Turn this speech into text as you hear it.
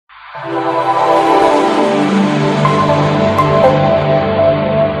Thank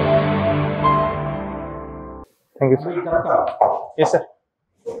you, sir. Amit Dutta. Yes, sir.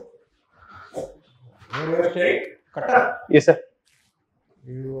 Where you are staying? Qatar. Yes, sir.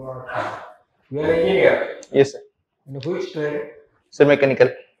 You are an engineer. Yes, sir. In which trade? Sir, mechanical.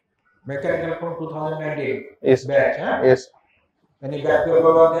 Mechanical from 2019 Yes. batch, huh? Yes. Any back paper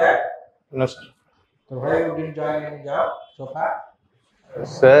was there? No, sir. So why you didn't join any job so far?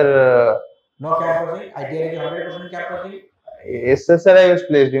 Sir, No campusing? I dare you 100% campusing? yes, sir. I was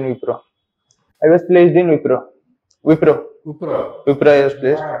placed in Wipro. I was placed in Wipro. Wipro. Wipro, I was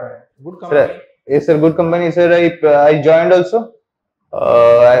placed. What happened? Good Sir, company? yes, sir. Good company, sir. I joined also.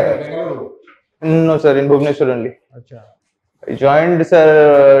 Bengaluru. No, sir. In Bhubaneswar only. Acha. I joined,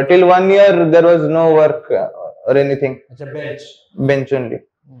 sir. Till 1 year there was no work or anything. It's a bench. Bench only.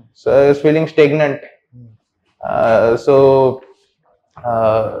 So I was feeling stagnant. So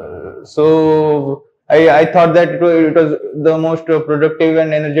I thought that it was the most productive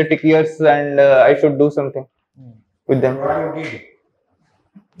and energetic years, and I should do something with them. What you did?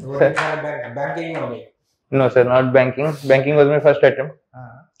 You were in banking only. No, sir, not banking. Banking was my first attempt.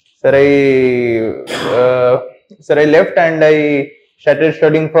 Sir, I left and I started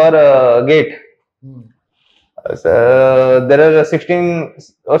studying for GATE. So, there are 16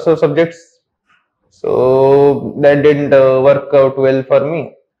 or so subjects, so that didn't work out well for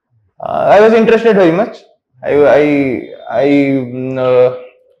me. I was interested very much. I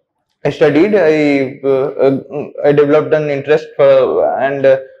studied. I developed an interest for, and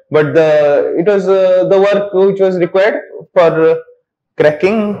but it was the work which was required for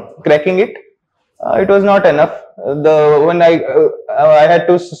cracking it. It was not enough. I had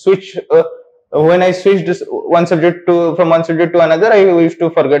to switch. When I switched one subject from one subject to another, I used to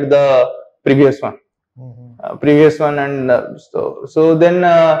forget the previous one. And so then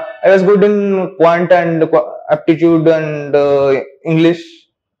I was good in quant and aptitude and English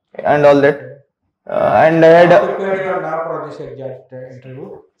and all that. And I had. How prepared you are now for this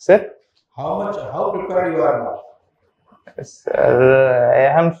interview? Sir? How prepared you are now? Sir,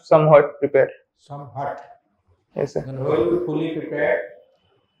 I am somewhat prepared. Somewhat. Yes, sir. Then were you fully prepared?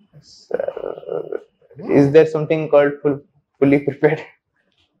 Sir, is there something called fully prepared?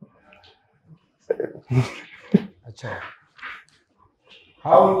 Achha.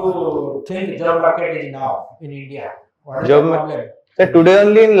 How you think job market is now in India? What is the problem? Sir, today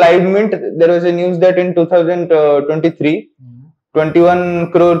only in Live Mint there was a news that in 2023,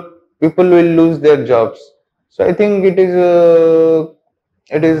 21 crore people will lose their jobs. So I think it is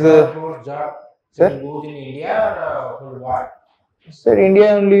job sir? Lose in India or what? Sir,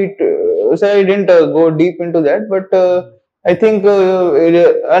 India only. Sir, I didn't go deep into that, but I think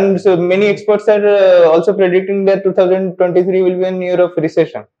and so many experts are also predicting that 2023 will be a year of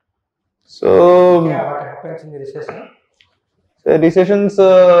recession. So yeah, what happens in the recession? So recessions,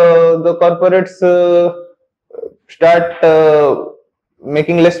 the corporates start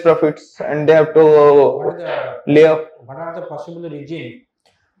making less profits, and they have to lay off. What are the possible reasons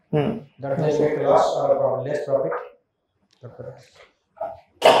that they make loss or less profit?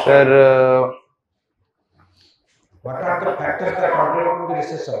 Sir, what are the factors that contribute to the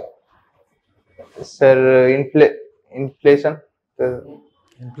recession? Sir, inflation. Inflation.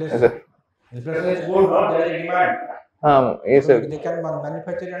 Inflation is good, no? There is demand. Yes, sir. They can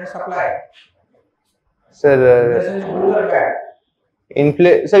manufacture and supply. Sir, inflation is good or bad?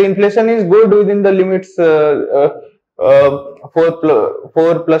 Inflation is good within the limits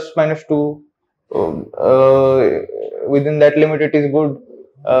 4 plus minus 2. Within that limit, it is good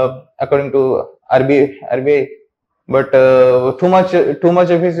according to RBI. But too much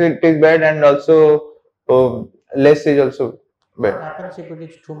of it is bad, and also less is also bad. What happens if it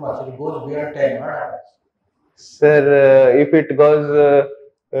is too much? It goes beyond 10. What happens? Sir, if it goes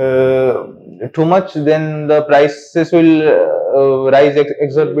too much, then the prices will rise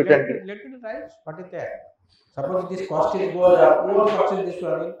exorbitantly. Let it rise. What is that? Suppose this cost is goes up, you won't purchase this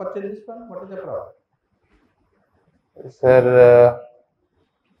one, you purchase this one. What is the problem? Sir,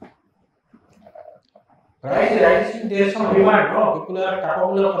 price is rising. There is some demand. No, people are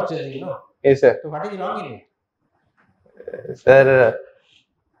capable of purchasing. No. Yes, sir. So what is wrong in it? Sir,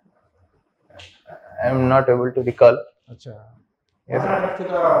 I am not able to recall. Achha. Yes, what happens to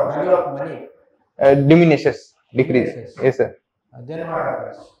the value of money? Decreases. Yes, sir. Then what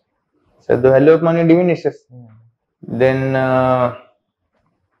happens? So the value of money diminishes. Then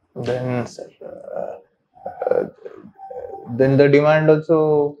the demand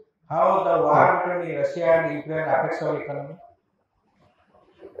also. How the war between Russia and Ukraine affects our economy?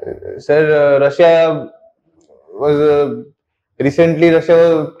 Sir, Russia was recently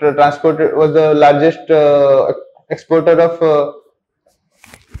Russia was the largest exporter of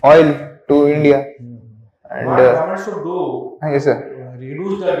oil to India. And What government should do yes, sir.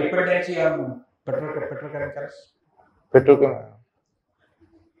 Reduce the dependency on petrochemicals. Petrochem.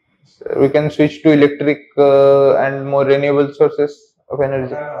 We can switch to electric and more renewable sources of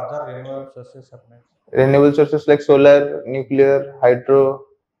energy. What are other renewable sources of energy? Renewable sources like solar, nuclear, hydro,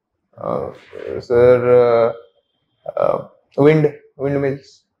 sir,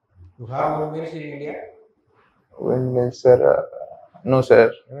 windmills. You have windmills in India? Windmills, sir. No,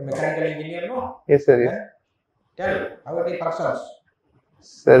 sir. You are a mechanical engineer, no? Yes, sir. Yes. Then tell how it functions.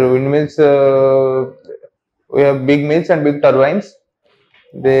 Sir, windmills, we have big mills and big turbines.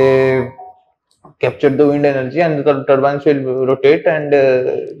 They capture the wind energy and the turbines will rotate and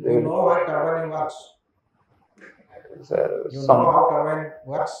You know how turbine works? Sir, You know how turbine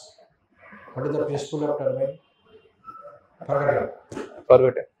works? What is the principle of turbine?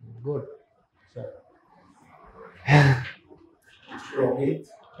 Forget it. Good. Sir. Amit,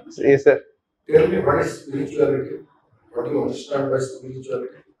 Yes, sir. tell me what is spirituality? What do you understand by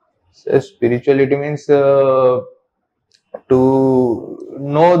spirituality? So, spirituality means to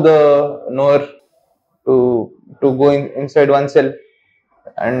know the knower, to go inside oneself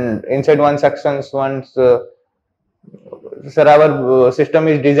and inside one's actions. Sir, our system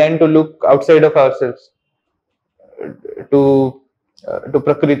is designed to look outside of ourselves, to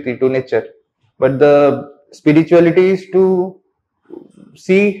Prakriti, to nature. But the spirituality is to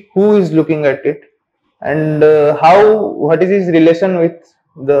see who is looking at it and what is his relation with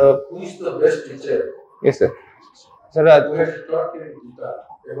the. Who is the best teacher? Yes, sir. Sir, Who has taught in Gita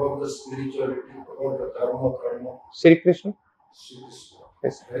about the spirituality, about the karma? Sri Krishna. Sri Krishna.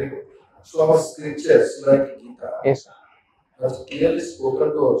 Yes. Very good. So our scriptures like Gita Yes. has clearly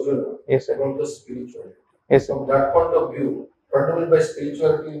spoken to Arjuna Yes, sir. about the spirituality. Yes, sir. From that point of view, what do you mean by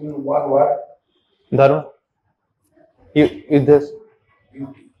spirituality? You mean one word? Dharma. This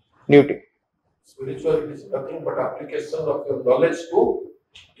Duty. duty. Spirituality is nothing but application of your knowledge to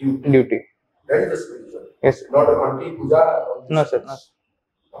duty. Duty. That is the spirituality. Yes, sir. Not a anti puja. No, sir. No.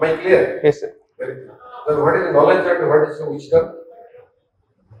 Am I clear? Yes, sir. Very good. Then what is the knowledge and what is the wisdom?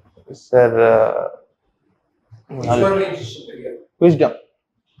 Sir, Which one means superior? wisdom.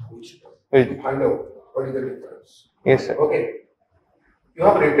 Wisdom. Wisdom. To find out what is the difference. Yes, sir. Okay. You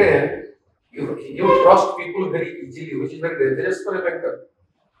have written, you trust people very easily, which is very dangerous for a banker.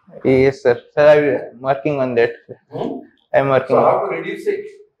 Yes, sir. Sir, I'm working on that. I'm working. So how to reduce it?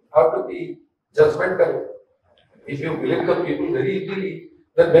 How to be judgmental? If you believe the people very easily,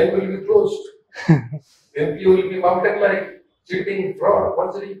 then bank will be closed. MP will be mountain like cheating, fraud,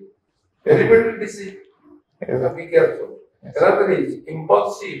 forgery. Everybody will be sick. So be careful. Another is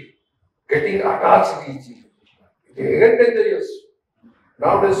impulsive, getting attached easily. It is again dangerous.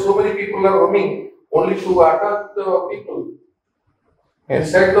 Nowadays, so many people are roaming only to attack the people. Yes.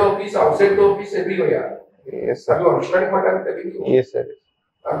 Inside the office, outside the office, everywhere. Yes, Are sir. you understanding what I am telling you? Yes, sir.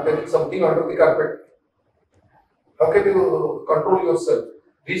 I am telling something under the carpet. How can you control yourself?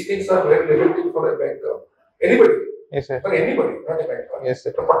 These things are very limiting for a banker. Anybody. Yes, sir. For anybody, not a banker. Yes,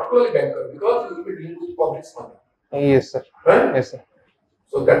 sir. But particularly banker, because you will be dealing with public's money. Yes, sir. Right? Yes, sir.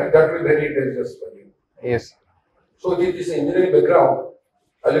 So that will be very dangerous for you. Yes. So with this engineering background,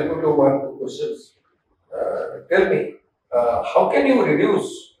 I will put you one, two questions. Tell me, how can you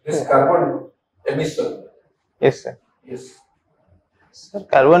reduce this carbon emission? Yes, sir. Yes. Sir,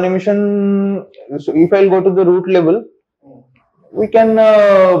 carbon emission. So if I'll go to the root level, we can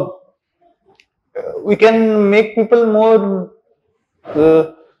make people more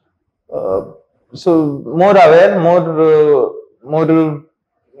more aware, more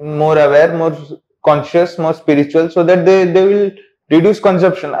aware, more conscious, more spiritual, so that they will reduce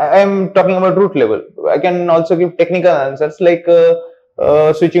consumption. I am talking about root level. I can also give technical answers like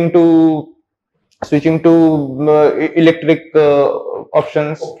switching to electric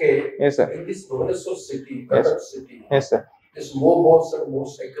options. Okay. Yes, sir. In this Bhubaneswar city, Yes. Cuttack city, Yes, sir. this more boats and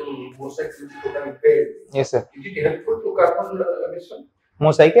motorcycle totally paid. Yes, sir. Is it helpful to carbon emission?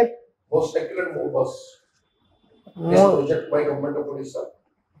 Motorcycle? Motorcycle and more bus. This More. project by government of Odisha.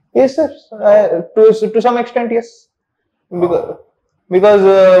 Yes, sir. To some extent, yes. Because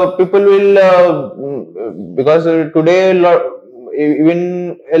people will because today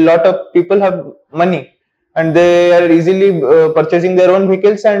even a lot of people have money and they are easily purchasing their own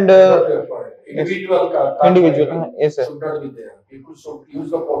vehicles and Not your point. Individual car. individual. Yes, sir. Should not be there. People should use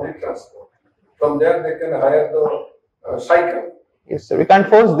the public transport. From there, they can hire the cycle. Yes, sir. We can't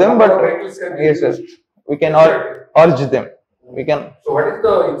force them, Number of but vehicles can be yes, sir. used. We can urge them. We can. So, what is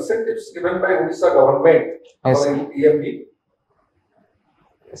the incentives given by Odisha government Yes, for sir. EMB?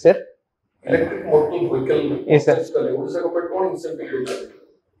 Sir? Electric motor vehicle. Yes, sir. Incentive.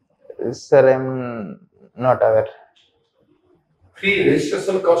 Sir, I'm not aware. Free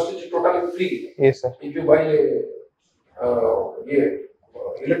registration cost is totally free. Yes, sir. If you buy a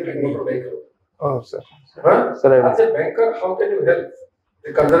electric motor vehicle. Oh, sir. Huh? Sir, As a banker, how can you help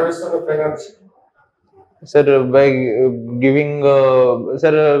the conservation of finance? Sir, by giving,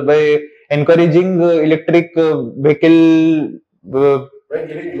 sir, by encouraging electric vehicle By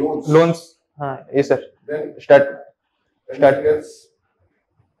giving loans. loans. Yes, sir. Then Start anything else?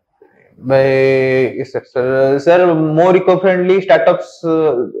 by yes, sir. Sir, more eco-friendly startups.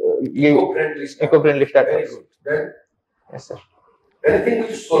 Eco-friendly startups. Eco-friendly Very startups. good. Then Yes, sir. anything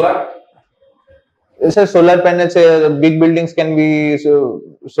which is solar. Sir, solar panels. Big buildings can be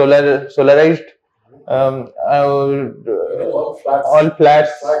solarized. All flats. All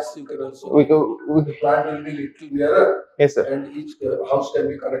flats. You can also. The plant will be little nearer. Yes, sir. And each house can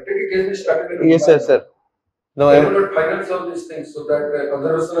be connected. It can be started. Yes, sir. No, They will not finance all these things so that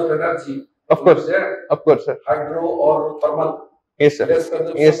conservation of energy. Of course, sir. Hydro or thermal. Yes, sir. Less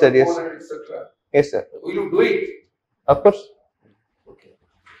consumption Yes, sir. of Yes. coal and etc. Yes, sir. Will you do it? Of course. Okay.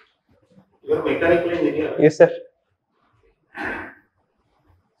 You are mechanical engineer. Yes, sir.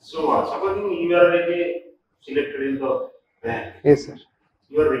 So, supposing you are selected in the bank, Yes, sir.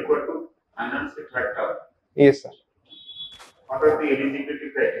 you are required to finance a tractor. Yes, sir. What are the eligibility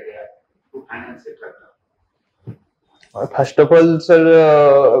criteria to finance a tractor? First of all, sir,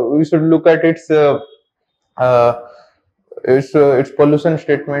 we should look at its pollution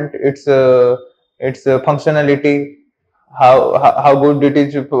statement, its functionality, how good it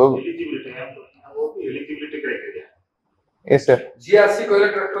is. Eligibility. I am talking about the eligibility criteria. Yes, sir. GRC कोई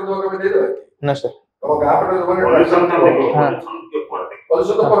tractor दो कभी दे दो. No, sir. तो गांव पर तो बने Pollution tractor pollution के ऊपर तो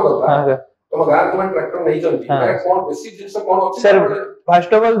पर होता है. हाँ, sir. तो गांव को बने ट्रैक्टर नहीं चलती. हाँ. मैं कौन बेसिक जिनसे कौन होती है? Sir,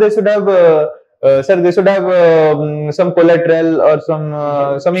 first of all, they should have, some collateral or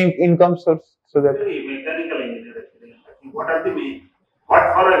some income source, so that Very mechanical engineer actually. What are the main? What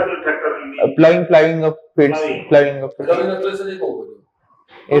for actual tractor will be? plowing of fields, plowing of fields. जमीन apply से नहीं होगा.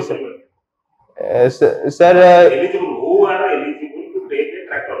 Yes, sir. Sir, Eligible. Who are eligible to take a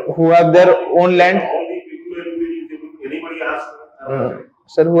tractor? who have their own land. All the people will be eligible. Anybody ask?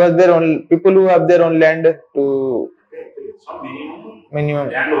 Sir, who have their own people who have their own land to Some minimum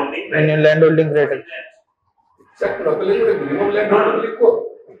land holding. land holding criteria. Exact नकली जो minimum land holding लिखो.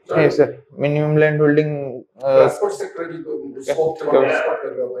 Yes, sir. Minimum land holding. Transport sector की तो scope चला Yes. Scope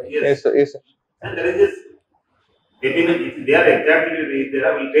कर रहा है. Yes, sir. Yes, sir. And there is this. Definitely, they are exactly there.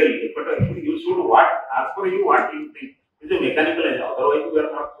 I will tell you. But you should ask for you what you think. It's a mechanical engineer. Otherwise, we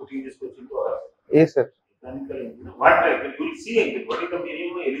are not putting this question to others. Yes, sir. Mechanical engineer. What type? You will see what is the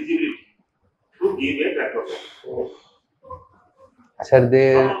minimum eligibility to give a tractor. Sir, they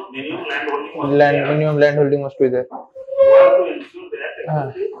Minimum land holding must be there. You have to ensure that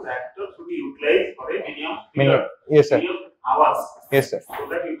the tractor should be utilized for a minimum period. Yes, sir. Minimum hours. Yes, sir. So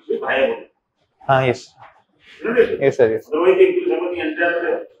that it will be viable. Yes. Isn't it? Yes, sir. Yes. Otherwise, it will have the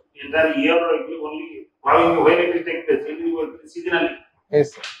entire year, or it will only plowing when it will take place. It will be seasonally. Yes,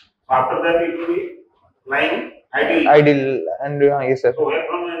 sir. After that, it will be lying idle. Ideal and yes, sir. So where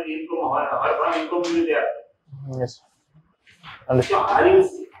from income will be there. Yes. So Understand. are you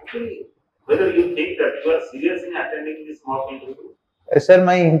actually whether you think that you are serious in attending this mock interview? Sir,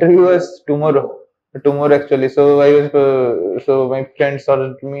 my interview was tomorrow. Tomorrow actually. So I was. So my friends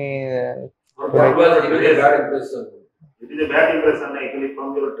told me. That was a very bad impression. It is a bad impression actually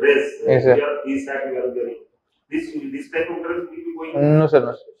from your dress. Yes, sir. Your t-shirt you are wearing. This type of dress will be going. No, sir.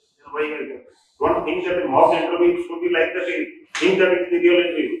 No. Why don't think that a mock interview should be like that. Think that it is the real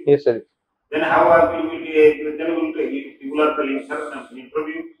interview. Yes, sir. Then how will be people are telling sir an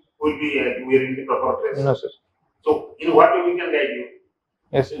interview will be wearing the proper dress. No, sir. So in what way we can guide you?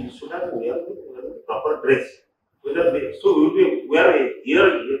 Yes, So sir. you should have wear the proper dress. Whether they, so we will be wear a here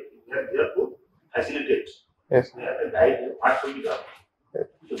to facilitate. Yes. We have to guide you what should be done.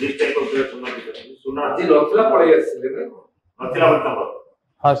 So this type of dress should not be done. Should not जी लोकला पड़े इसलिए ना. नथिला बत्तम.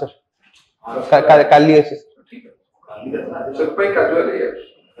 हाँ sir. काली है sir. ठीक है. सब पे का जो है यार.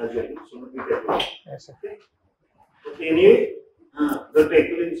 Yes, sir. Okay, anyway, that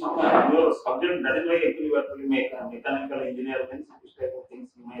actually some your subject that is why actually you are to make a mechanical engineer means this type of things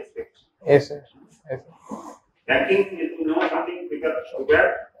you may expect. Yes, sir. Yes, sir. Banking, if you know something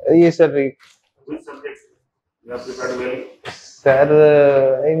prepared. Yes, sir. Which subjects you have prepared well? Sir,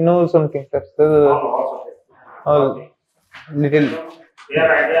 I know something, sir. All subjects. All little, Clear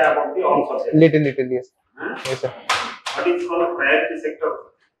idea about the all subjects. little, yes. Huh? Yes, sir. What is called priority sector?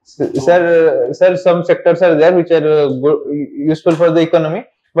 Sir, some sectors are there which are useful for the economy,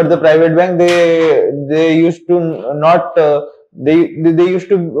 but the private bank they used to not they used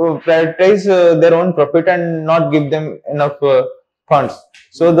to prioritize their own profit and not give them enough funds.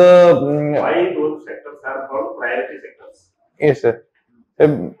 So the Why those sectors are called priority sectors? yes sir.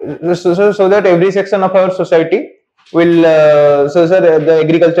 So that every section of our society will so sir the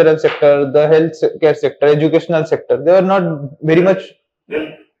agricultural sector, the health care sector, educational sector, they are not very much Health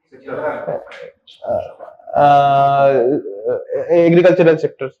sector. uh, agricultural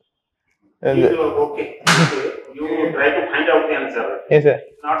sectors. Okay. You try to find out the answer. Yes sir.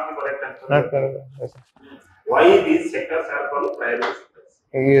 It's not the correct answer. Not correct. Yes, sir. Why these sectors are called priority sectors?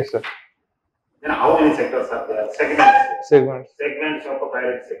 Yes sir. Then how many sectors are there? Segments. Segments. Segments of a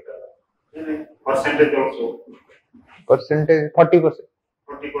priority sector. Percentage also. Percentage 40%.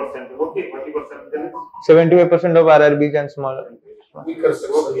 40%. Okay, 40%. Then 75% of RRBs and smaller. Weaker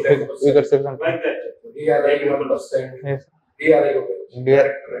section. Weaker section. like that. DRI 1%. Yes. DRI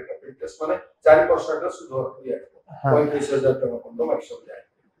DRI. Interest माने 4% सुध दिया 35,000 टका कोणतो मागसो जाय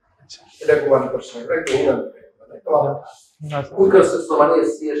এটা 1% right এই মানে তো কুইকার সিস্টেম মানে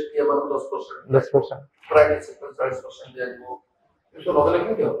এসসি এসটি মানে 10% 10%. प्राइवेट सेक्टर 40% दिया वो इसको बदले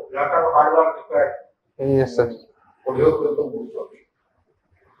क्यों दिया लाटा का hard work required Yes sir. पढ़ियो तो बहुत होगी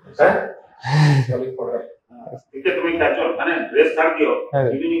हैं चलिए पढ़ रहा ठीक है तुम्हें कैजुअल माने ड्रेस डाल दियो हाँ।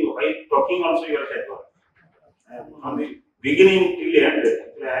 Evening while talking also you are casual from the beginning till and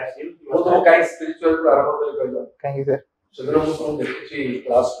I have seen वो तो काई स्पिरिचुअल प्रारंभ করে কইলো Thank you sir. সেদিন আমি তো দেখেছি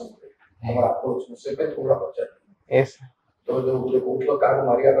ক্লাসরুম আমার অ্যাপ্রোচ में से थोड़ा बच्चा Yes. तो जो बहुत काग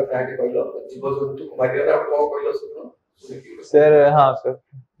मारिया का है कि कइलो जीव जंतु को मारिया ना को कइलो सुनो Sir हाँ sir.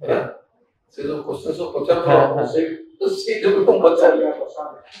 से जो क्वेश्चन सो पचार से जो तुम बच्चा लिया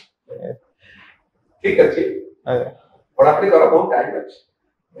Yes. ठीक है ठीक Okay. पढ़ाई करा बहुत टाइम है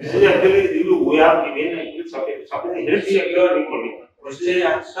this is actually you we have given something help you are recording Question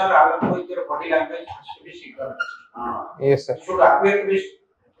answer आपको इधर body language has to be secret. Yes sir. You should appear to be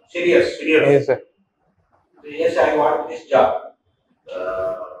serious. Yes sir. Yes, I want this job.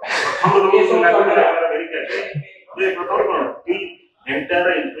 हम लोग ये सब very careful ये प्रथम कौन till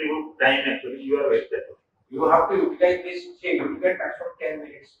entire interview time actually you are very careful You have to utilize this. Say you get maximum 10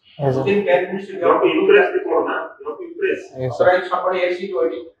 minutes. Yes, sir. Within 10 minutes you have to impress the court na you have to impress Yes sir. Otherwise somebody else is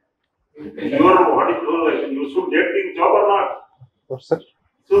waiting. your what is your you should get the job or not Yes sir.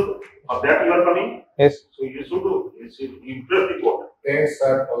 so of that you are coming Yes. so you should impress the court paints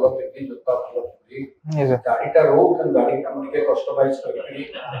sir follow करके जत्ता follow करी Yes sir. गाड़ीटा रोक and गाड़ीटा मन के customise करके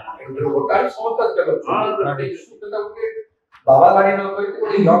interview को time समझ कर हाँ, तो शुद्ध का के बाबा गाड़ी न कोई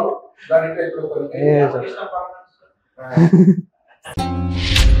तो यंग गाड़ी का इंटरव्यू करके Yes sir. Yes,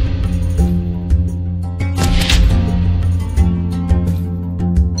 sir.